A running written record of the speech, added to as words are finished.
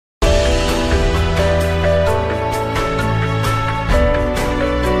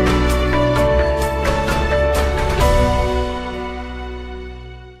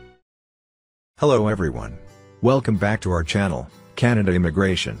Hello everyone. Welcome back to our channel, Canada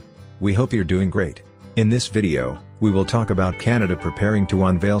Immigration. We hope you're doing great. In this video, we will talk about Canada preparing to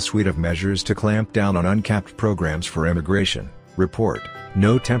unveil suite of measures to clamp down on uncapped programs for immigration. Report,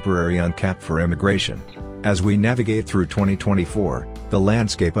 no temporary uncapped for immigration. As we navigate through 2024, the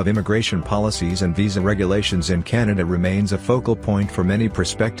landscape of immigration policies and visa regulations in Canada remains a focal point for many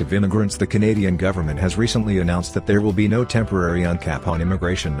prospective immigrants. The Canadian government has recently announced that there will be no temporary uncap on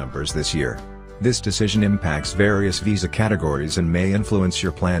immigration numbers this year. This decision impacts various visa categories and may influence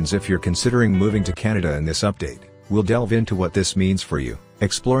your plans if you're considering moving to Canada. In this update, we'll delve into what this means for you,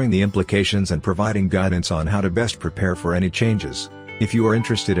 exploring the implications and providing guidance on how to best prepare for any changes. If you are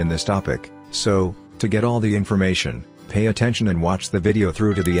interested in this topic, to get all the information, pay attention and watch the video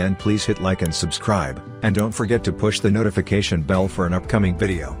through to the end. Please hit like and subscribe, and don't forget to push the notification bell for an upcoming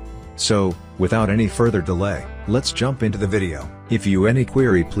video. So, without any further delay, let's jump into the video. If you any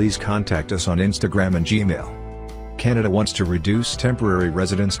query, please contact us on Instagram and Gmail. Canada wants to reduce temporary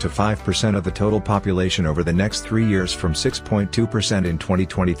residents to 5% of the total population over the next 3 years from 6.2% in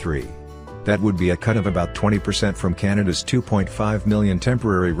 2023. That would be a cut of about 20% from Canada's 2.5 million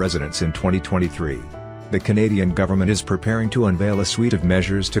temporary residents in 2023. The Canadian government is preparing to unveil a suite of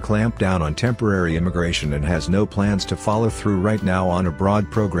measures to clamp down on temporary immigration and has no plans to follow through right now on a broad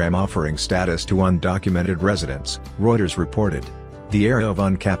program offering status to undocumented residents, Reuters reported. The era of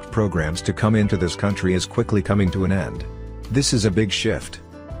uncapped programs to come into this country is quickly coming to an end. This is a big shift.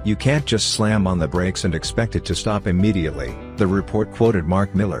 You can't just slam on the brakes and expect it to stop immediately, the report quoted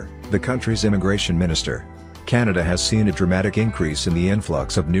Marc Miller, the country's immigration minister. Canada has seen a dramatic increase in the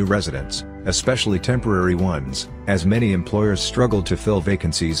influx of new residents, especially temporary ones, as many employers struggle to fill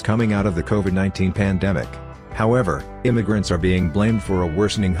vacancies coming out of the COVID-19 pandemic. However, immigrants are being blamed for a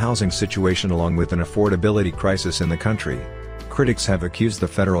worsening housing situation along with an affordability crisis in the country. Critics have accused the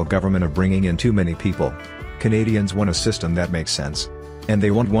federal government of bringing in too many people. Canadians want a system that makes sense. And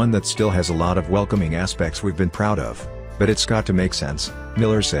they want one that still has a lot of welcoming aspects we've been proud of. But it's got to make sense,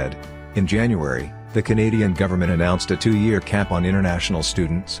 Miller said. In January, the Canadian government announced a 2-year cap on international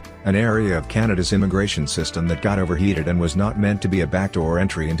students, an area of Canada's immigration system that got overheated and was not meant to be a backdoor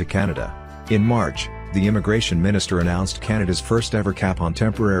entry into Canada. In March, the immigration minister announced Canada's first ever cap on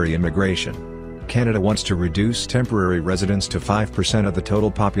temporary immigration. Canada wants to reduce temporary residents to 5% of the total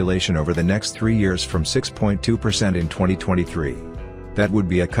population over the next 3 years from 6.2% in 2023. That would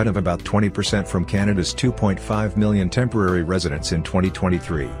be a cut of about 20% from Canada's 2.5 million temporary residents in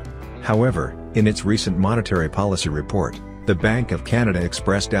 2023. However, in its recent monetary policy report, the Bank of Canada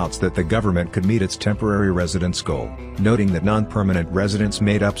expressed doubts that the government could meet its temporary residence goal, noting that non-permanent residents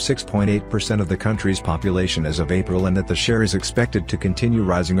made up 6.8% of the country's population as of April and that the share is expected to continue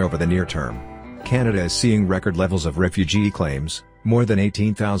rising over the near term. Canada is seeing record levels of refugee claims, more than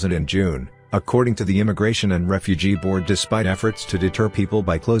 18,000 in June, according to the Immigration and Refugee Board, despite efforts to deter people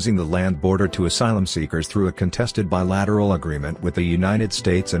by closing the land border to asylum seekers through a contested bilateral agreement with the United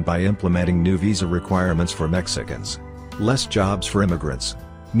States and by implementing new visa requirements for Mexicans. Less jobs for immigrants.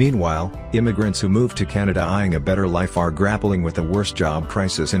 Meanwhile, immigrants who move to Canada eyeing a better life are grappling with the worst job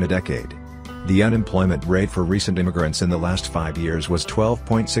crisis in a decade. The unemployment rate for recent immigrants in the last 5 years was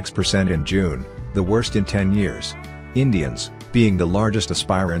 12.6% in June, the worst in 10 years. Indians, being the largest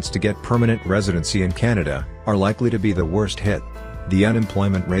aspirants to get permanent residency in Canada, are likely to be the worst hit. The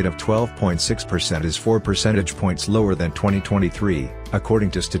unemployment rate of 12.6% is 4 percentage points lower than 2023,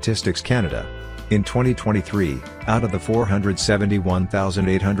 according to Statistics Canada. In 2023, out of the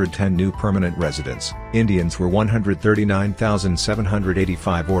 471,810 new permanent residents, Indians were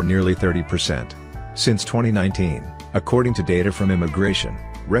 139,785, or nearly 30%. Since 2019, according to data from Immigration,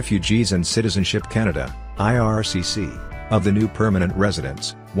 Refugees and Citizenship Canada, IRCC, of the new permanent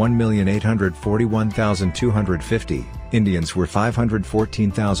residents, 1,841,250, Indians were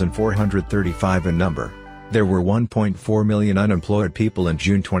 514,435 in number. There were 1.4 million unemployed people in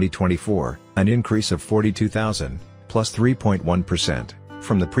June 2024, an increase of 42,000, plus 3.1%,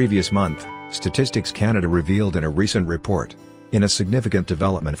 from the previous month, Statistics Canada revealed in a recent report. In a significant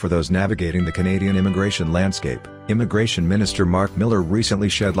development for those navigating the Canadian immigration landscape, Immigration Minister Marc Miller recently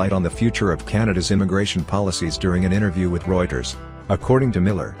shed light on the future of Canada's immigration policies during an interview with Reuters. According to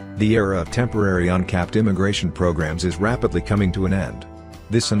Miller, the era of temporary uncapped immigration programs is rapidly coming to an end.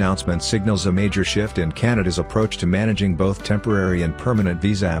 This announcement signals a major shift in Canada's approach to managing both temporary and permanent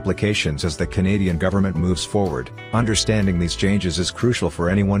visa applications as the Canadian government moves forward. Understanding these changes is crucial for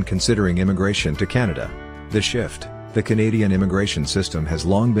anyone considering immigration to Canada. The shift, The Canadian immigration system has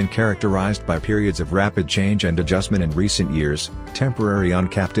long been characterized by periods of rapid change and adjustment. In recent years, temporary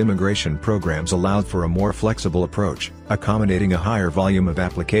uncapped immigration programs allowed for a more flexible approach, accommodating a higher volume of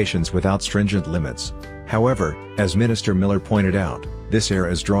applications without stringent limits. However, as Minister Miller pointed out, this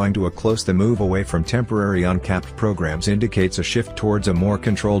era is drawing to a close. The move away from temporary uncapped programs indicates a shift towards a more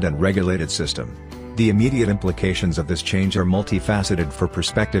controlled and regulated system. The immediate implications of this change are multifaceted for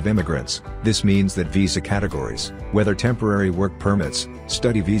prospective immigrants. This means that visa categories, whether temporary work permits,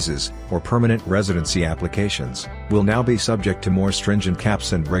 study visas, or permanent residency applications, will now be subject to more stringent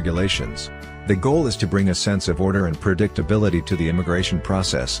caps and regulations. The goal is to bring a sense of order and predictability to the immigration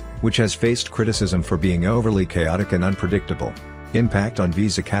process, which has faced criticism for being overly chaotic and unpredictable. Impact on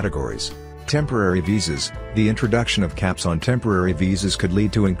visa categories. Temporary visas. The introduction of caps on temporary visas could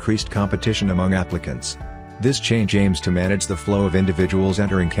lead to increased competition among applicants. This change aims to manage the flow of individuals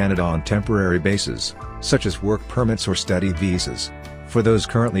entering Canada on temporary bases, such as work permits or study visas. For those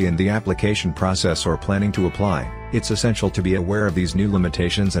currently in the application process or planning to apply, it's essential to be aware of these new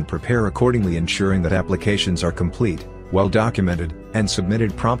limitations and prepare accordingly. Ensuring that applications are complete, well documented, and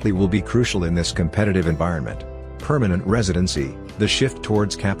submitted promptly will be crucial in this competitive environment. Permanent residency. The shift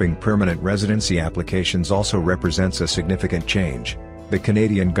towards capping permanent residency applications also represents a significant change. The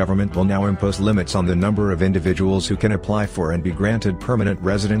Canadian government will now impose limits on the number of individuals who can apply for and be granted permanent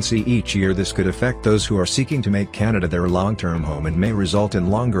residency each year. This could affect those who are seeking to make Canada their long-term home and may result in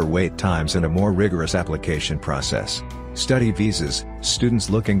longer wait times and a more rigorous application process. Study visas. Students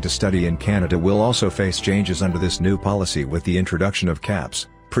looking to study in Canada will also face changes under this new policy. With the introduction of caps,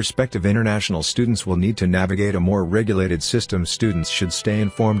 prospective international students will need to navigate a more regulated system. Students should stay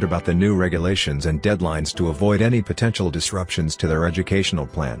informed about the new regulations and deadlines to avoid any potential disruptions to their educational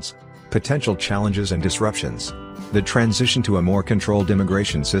plans. Potential challenges and disruptions. The transition to a more controlled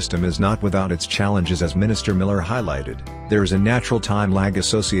immigration system is not without its challenges. As Minister Miller highlighted, there is a natural time lag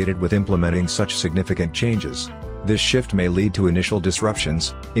associated with implementing such significant changes. This shift may lead to initial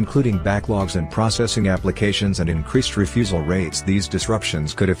disruptions, including backlogs in processing applications and increased refusal rates. These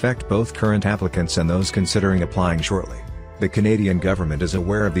disruptions could affect both current applicants and those considering applying shortly. The Canadian government is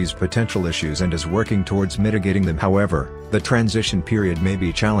aware of these potential issues and is working towards mitigating them. However, the transition period may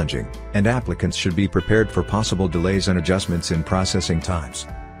be challenging, and applicants should be prepared for possible delays and adjustments in processing times.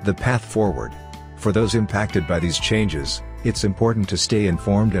 The path forward. For those impacted by these changes, it's important to stay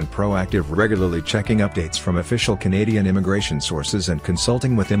informed and proactive, regularly checking updates from official Canadian immigration sources and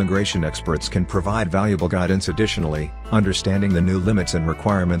consulting with immigration experts can provide valuable guidance. Additionally, understanding the new limits and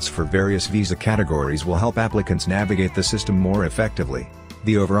requirements for various visa categories will help applicants navigate the system more effectively.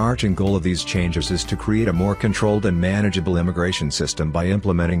 The overarching goal of these changes is to create a more controlled and manageable immigration system by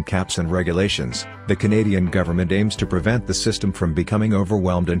implementing caps and regulations. The Canadian government aims to prevent the system from becoming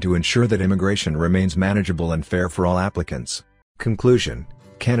overwhelmed and to ensure that immigration remains manageable and fair for all applicants. Conclusion.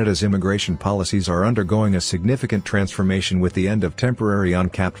 Canada's immigration policies are undergoing a significant transformation with the end of temporary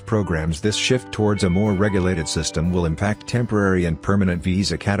uncapped programs. This shift towards a more regulated system will impact temporary and permanent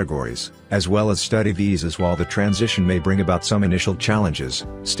visa categories, as well as study visas. While the transition may bring about some initial challenges,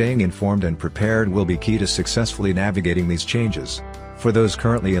 staying informed and prepared will be key to successfully navigating these changes. For those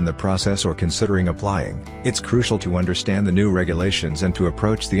currently in the process or considering applying, it's crucial to understand the new regulations and to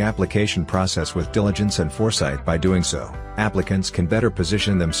approach the application process with diligence and foresight. By doing so, applicants can better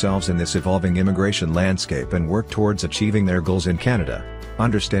position themselves in this evolving immigration landscape and work towards achieving their goals in Canada.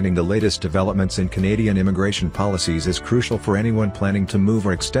 Understanding the latest developments in Canadian immigration policies is crucial for anyone planning to move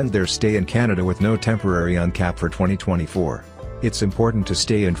or extend their stay in Canada with no temporary uncap for 2024. It's important to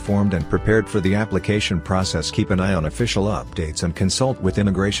stay informed and prepared for the application process. Keep an eye on official updates and consult with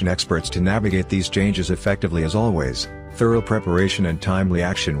immigration experts to navigate these changes effectively. As always, thorough preparation and timely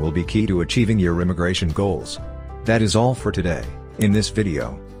action will be key to achieving your immigration goals. That is all for today. In this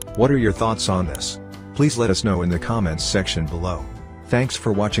video, what are your thoughts on this? Please let us know in the comments section below. Thanks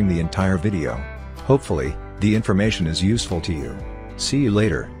for watching the entire video. Hopefully, the information is useful to you. See you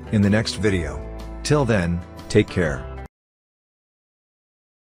later, in the next video. Till then, take care.